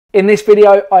In this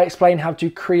video, I explain how to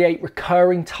create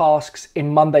recurring tasks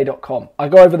in Monday.com. I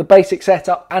go over the basic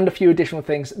setup and a few additional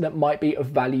things that might be of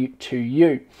value to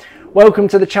you. Welcome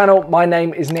to the channel. My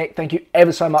name is Nick. Thank you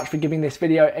ever so much for giving this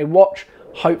video a watch.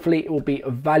 Hopefully it will be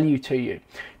of value to you.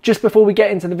 Just before we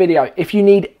get into the video, if you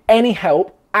need any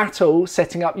help at all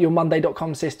setting up your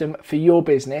Monday.com system for your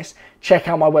business, check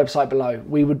out my website below.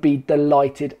 We would be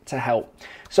delighted to help.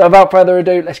 So without further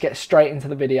ado, let's get straight into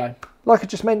the video. Like I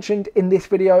just mentioned, in this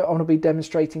video, I'm going to be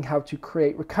demonstrating how to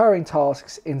create recurring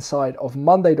tasks inside of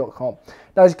Monday.com.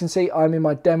 Now, as you can see, I'm in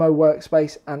my demo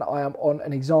workspace and I am on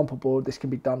an example board. This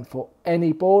can be done for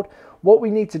any board. What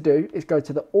we need to do is go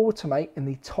to the automate in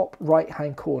the top right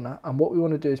hand corner, and what we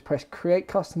want to do is press create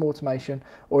custom automation,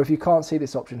 or if you can't see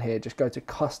this option here, just go to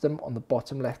custom on the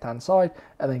bottom left hand side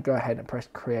and then go ahead and press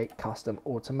create custom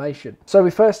automation. So we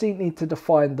firstly need to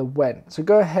define the when. So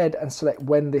go ahead and select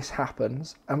when this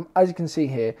happens, and as you can see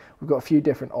here, we've got a few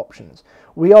different options.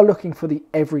 We are looking for the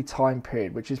every time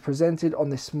period, which is presented on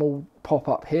this small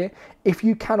pop-up here. If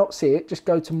you cannot see it, just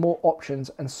go to more options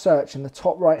and search in the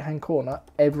top right hand corner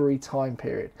every time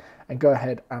period and go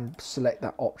ahead and select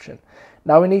that option.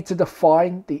 Now we need to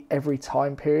define the every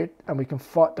time period, and we can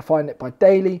define it by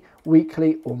daily,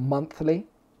 weekly or monthly.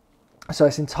 So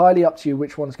it's entirely up to you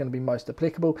which one is going to be most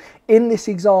applicable. In this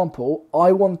example,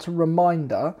 I want a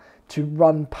reminder to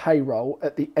run payroll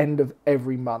at the end of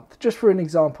every month, just for an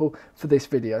example for this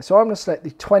video. So I'm going to select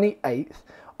the 28th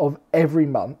of every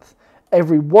month,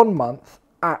 every 1 month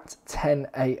at 10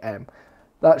 AM.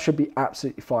 That should be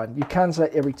absolutely fine. You can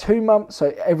select every 2 months,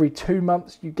 so every 2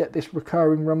 months you get this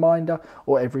recurring reminder,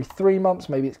 or every 3 months,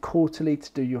 maybe it's quarterly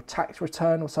to do your tax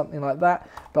return or something like that.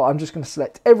 But I'm just going to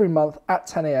select every month at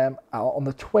 10 AM on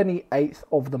the 28th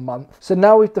of the month. So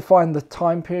now we've defined the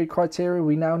time period criteria,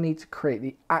 we now need to create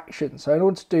the action. So in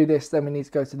order to do this, then we need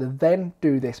to go to the then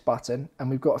do this button,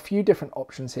 and we've got a few different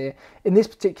options here. In this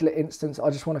particular instance, I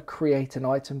just want to create an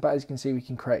item, but as you can see, we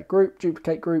can create group,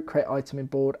 duplicate group, create item in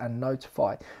board and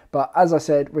notify. But as I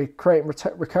said, we're creating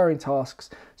recurring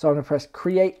tasks. So I'm going to press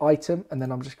create item, and then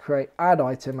I'm just create add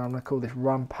item. I'm going to call this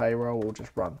run payroll or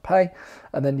just run pay.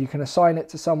 And then you can assign it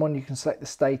to someone. You can select the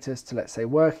status to, let's say,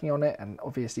 working on it, and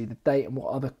obviously the date and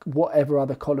whatever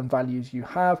other column values you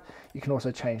have. You can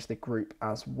also change the group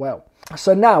as well.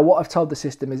 So now what I've told the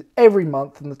system is every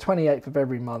month on the 28th of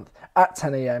every month at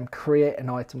 10 AM, create an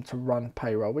item to run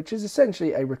payroll, which is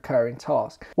essentially a recurring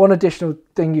task. One additional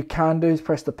thing you can do is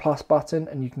press the plus button,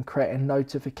 and you can create a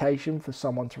notification for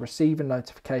someone to receive a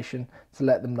notification to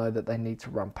let them know that they need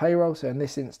to run payroll. So in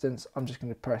this instance, I'm just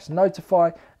going to press notify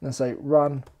and then say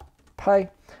run pay,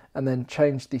 and then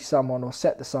change the someone or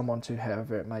set the someone to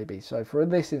whoever it may be. So for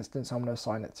this instance, I'm going to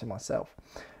assign it to myself.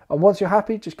 And once you're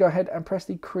happy, just go ahead and press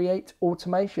the create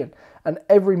automation. And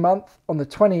every month on the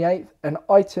 28th, an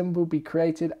item will be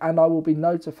created and I will be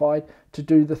notified to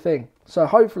do the thing. So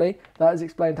hopefully that has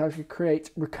explained how to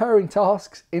create recurring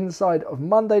tasks inside of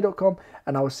Monday.com,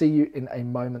 and I will see you in a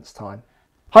moment's time.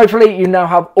 Hopefully you now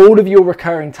have all of your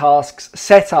recurring tasks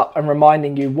set up and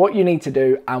reminding you what you need to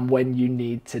do and when you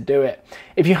need to do it.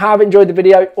 If you have enjoyed the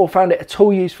video or found it at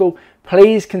all useful,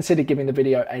 please consider giving the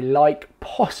video a like,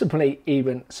 possibly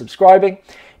even subscribing.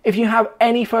 If you have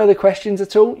any further questions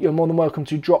at all, you're more than welcome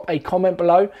to drop a comment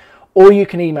below, or you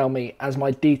can email me, as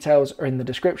my details are in the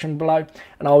description below,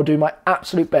 and I will do my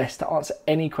absolute best to answer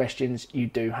any questions you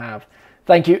do have.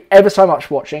 Thank you ever so much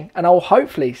for watching, and I will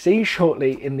hopefully see you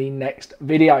shortly in the next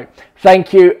video.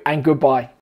 Thank you and goodbye.